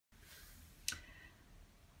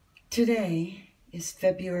Today is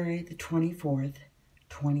February the 24th,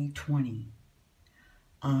 2020.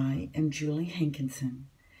 I am Julie Hankinson,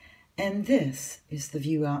 and this is the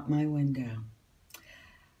view out my window.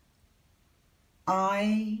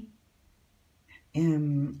 I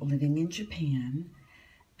am living in Japan,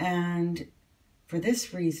 and for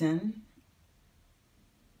this reason,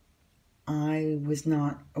 I was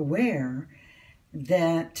not aware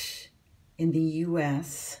that in the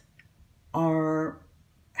U.S., our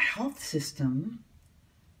health system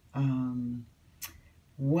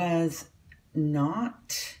was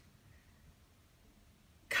not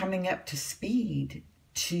coming up to speed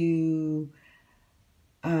to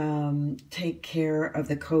take care of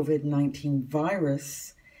the COVID-19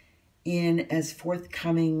 virus in as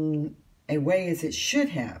forthcoming a way as it should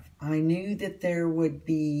have. I knew that there would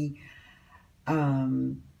be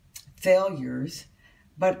failures,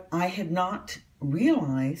 but I had not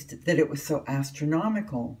realized that it was so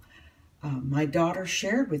astronomical. My daughter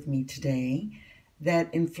shared with me today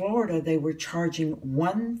that in Florida they were charging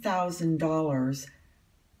 $1,000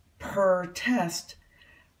 per test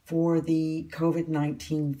for the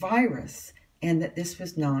COVID-19 virus, and that this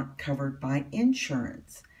was not covered by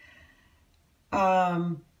insurance.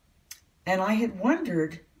 And I had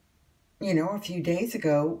wondered, a few days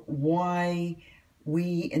ago, why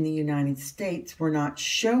we in the United States were not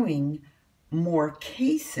showing more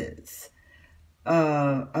cases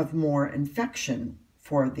of more infection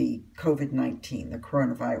for the COVID-19, the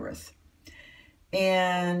coronavirus.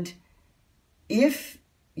 And if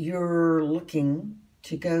you're looking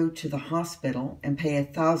to go to the hospital and pay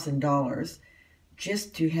 $1,000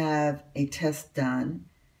 just to have a test done,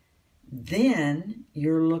 then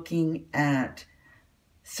you're looking at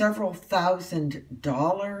several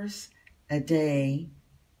 $1,000s a day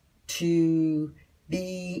to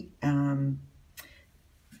be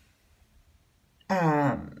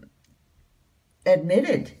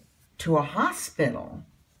admitted to a hospital,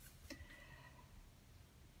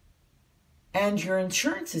 and your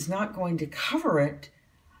insurance is not going to cover it.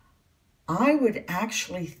 I would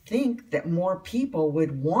actually think that more people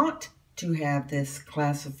would want to have this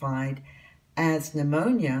classified as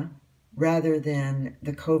pneumonia rather than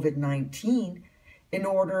the COVID-19 in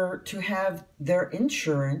order to have their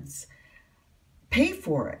insurance pay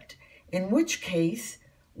for it, in which case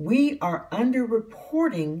we are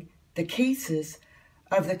underreporting the cases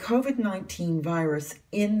of the COVID-19 virus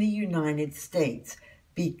in the United States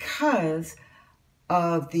because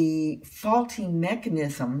of the faulty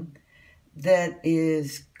mechanism that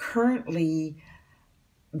is currently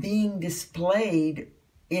being displayed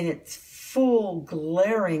in its full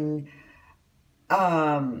glaring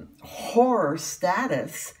horror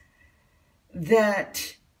status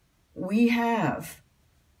that we have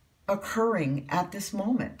occurring at this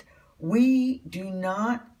moment. We do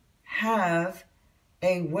not have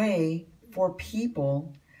a way for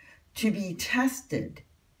people to be tested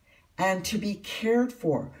and to be cared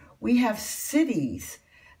for. We have cities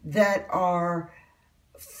that are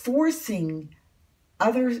forcing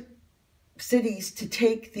other cities to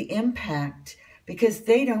take the impact because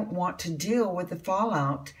they don't want to deal with the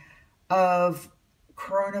fallout of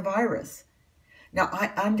coronavirus. Now,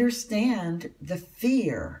 I understand the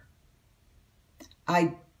fear.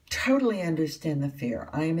 I totally understand the fear.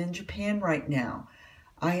 I am in Japan right now.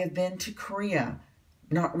 I have been to Korea,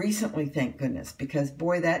 not recently, thank goodness, because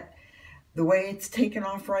boy, the way it's taken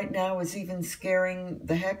off right now is even scaring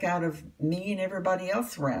the heck out of me and everybody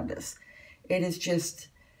else around us. It is just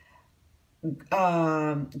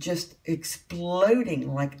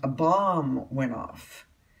exploding like a bomb went off.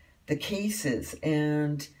 The cases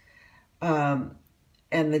and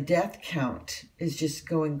the death count is just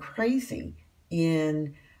going crazy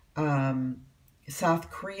in South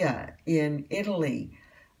Korea, in Italy.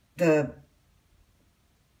 The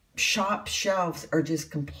shop shelves are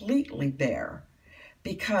just completely bare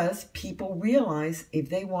because people realize if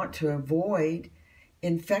they want to avoid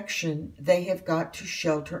infection, they have got to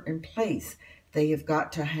shelter in place. They have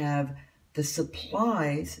got to have the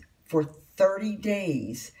supplies for 30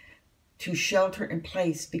 days to shelter in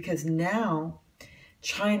place, because now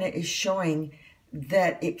China is showing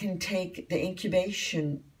that it can take, the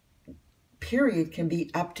incubation period can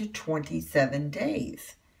be up to 27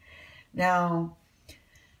 days. Now,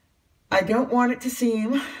 I don't want it to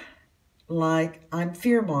seem like I'm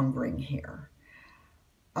fear-mongering here.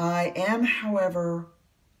 I am, however,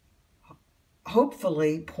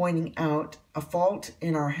 hopefully pointing out a fault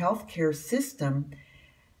in our healthcare system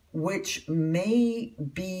which may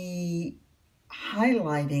be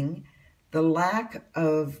highlighting the lack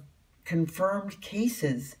of confirmed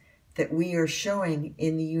cases that we are showing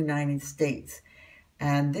in the United States.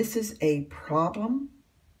 And this is a problem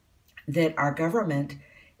that our government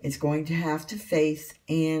is going to have to face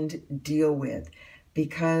and deal with,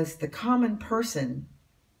 because the common person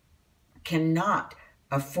cannot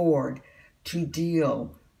afford to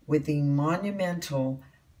deal with the monumental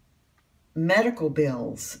medical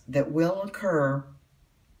bills that will occur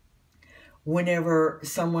whenever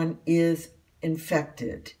someone is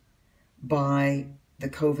infected by the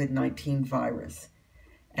COVID-19 virus.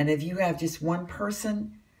 And if you have just one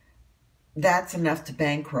person, that's enough to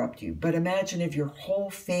bankrupt you. But imagine if your whole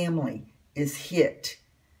family is hit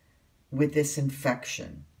with this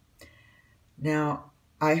infection. Now,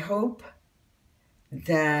 I hope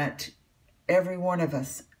that every one of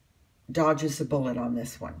us dodges a bullet on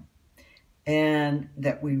this one, and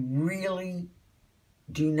that we really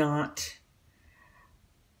do not,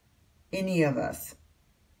 any of us,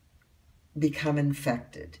 become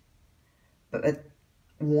infected. But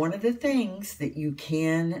one of the things that you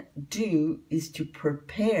can do is to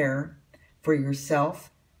prepare for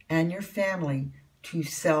yourself and your family to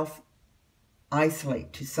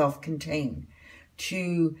self-isolate, to self-contain,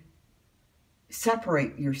 to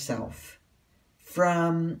separate yourself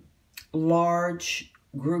from large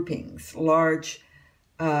groupings, large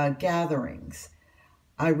gatherings.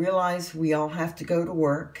 I realize we all have to go to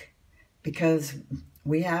work because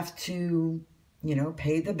we have to,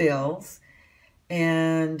 pay the bills.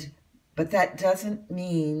 But that doesn't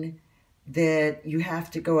mean that you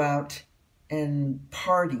have to go out and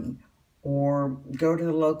party or go to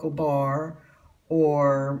the local bar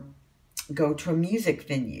or go to a music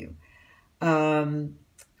venue,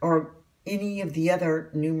 or any of the other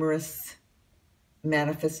numerous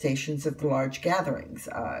manifestations of large gatherings,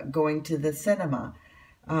 going to the cinema.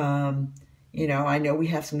 I know we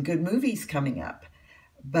have some good movies coming up,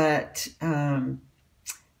 but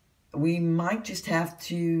we might just have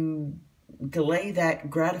to delay that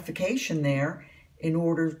gratification there in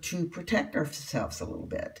order to protect ourselves a little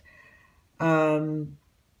bit.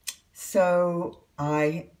 So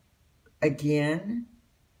I, again,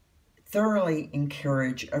 thoroughly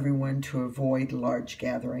encourage everyone to avoid large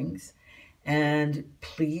gatherings. And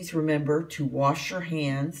please remember to wash your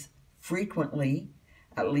hands frequently,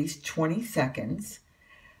 at least 20 seconds.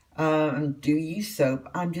 Do use soap.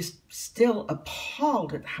 I'm just still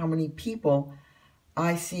appalled at how many people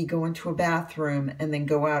I see go into a bathroom and then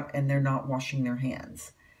go out and they're not washing their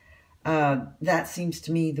hands. That seems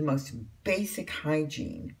to me the most basic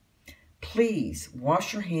hygiene. Please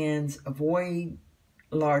wash your hands, avoid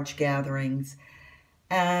large gatherings,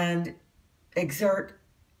 and exert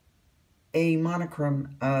a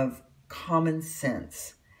monochrome of common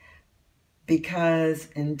sense. Because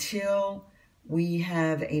until we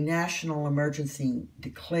have a national emergency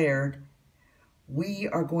declared, we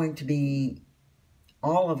are going to be,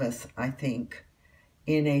 all of us, I think,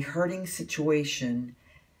 in a hurting situation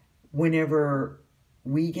whenever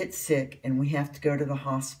we get sick and we have to go to the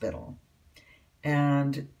hospital.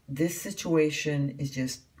 And this situation is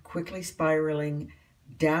just quickly spiraling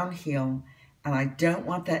downhill, and I don't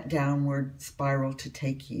want that downward spiral to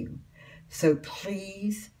take you. So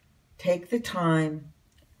please take the time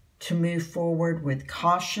to move forward with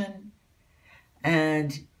caution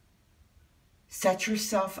and set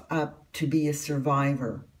yourself up to be a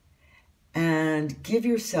survivor, and give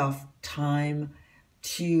yourself time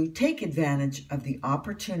to take advantage of the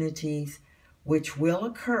opportunities which will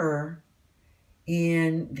occur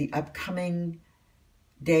in the upcoming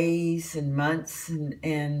days and months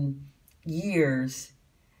and years,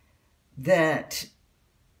 that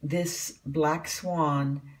this black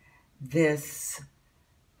swan, this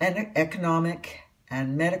economic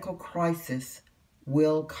and medical crisis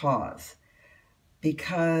will cause,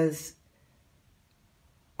 because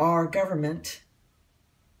our government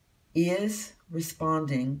is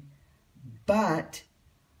responding, but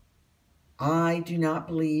I do not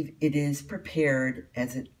believe it is prepared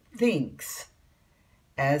as it thinks,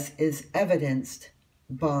 as is evidenced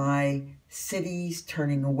by cities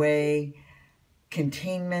turning away,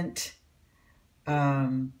 containment,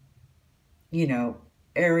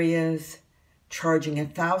 areas charging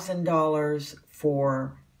 $1,000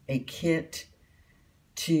 for a kit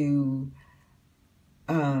to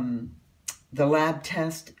the lab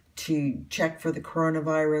test to check for the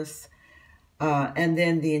coronavirus, and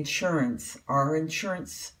then the insurance, our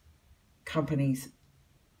insurance companies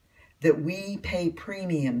that we pay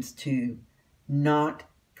premiums to, not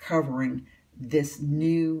covering this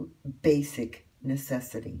new basic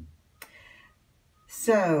necessity.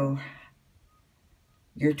 So,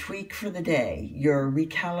 your tweak for the day, your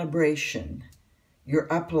recalibration,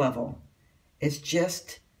 your up level is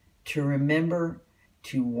just to remember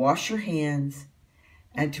to wash your hands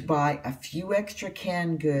and to buy a few extra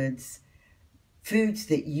canned goods, foods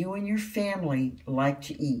that you and your family like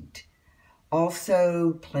to eat.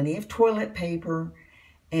 Also, plenty of toilet paper,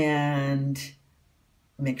 and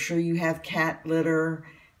make sure you have cat litter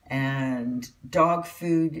and dog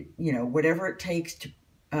food, whatever it takes to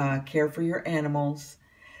care for your animals,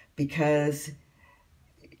 because,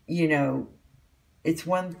 it's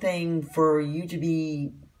one thing for you to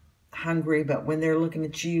be hungry, but when they're looking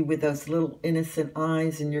at you with those little innocent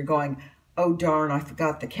eyes and you're going, oh darn, I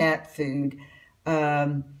forgot the cat food,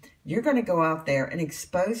 you're going to go out there and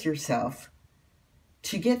expose yourself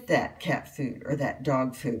to get that cat food or that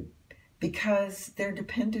dog food because they're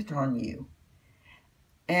dependent on you.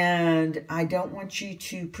 And I don't want you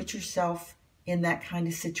to put yourself in that kind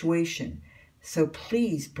of situation. So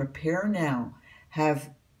please prepare now.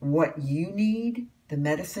 Have what you need, the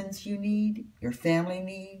medicines you need, your family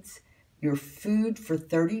needs, your food for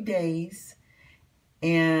 30 days,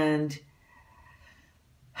 and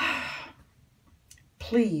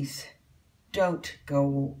please don't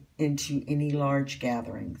go into any large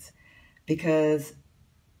gatherings, because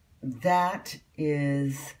that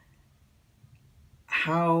is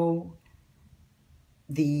how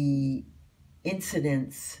the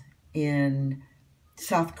incidents in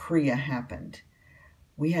South Korea happened.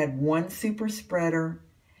 We had one super spreader,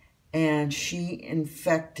 and she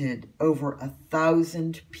infected over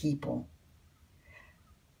 1,000 people.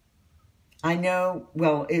 I know,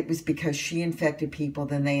 well, it was because she infected people,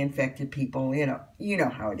 then they infected people. You know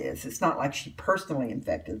how it is. It's not like she personally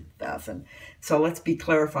infected 1,000. So let's be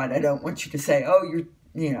clarified. I don't want you to say, oh,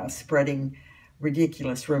 you're, spreading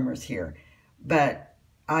ridiculous rumors here. But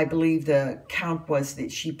I believe the count was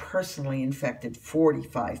that she personally infected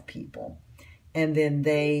 45 people. And then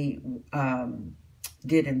they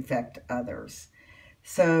did infect others.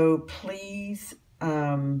 So please,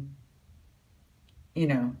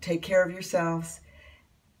 take care of yourselves.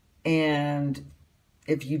 And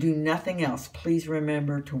if you do nothing else, please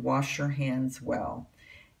remember to wash your hands well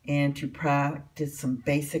and to practice some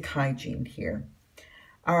basic hygiene here.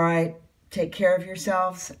 All right, take care of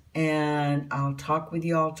yourselves, and I'll talk with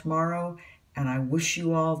you all tomorrow, and I wish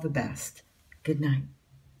you all the best. Good night.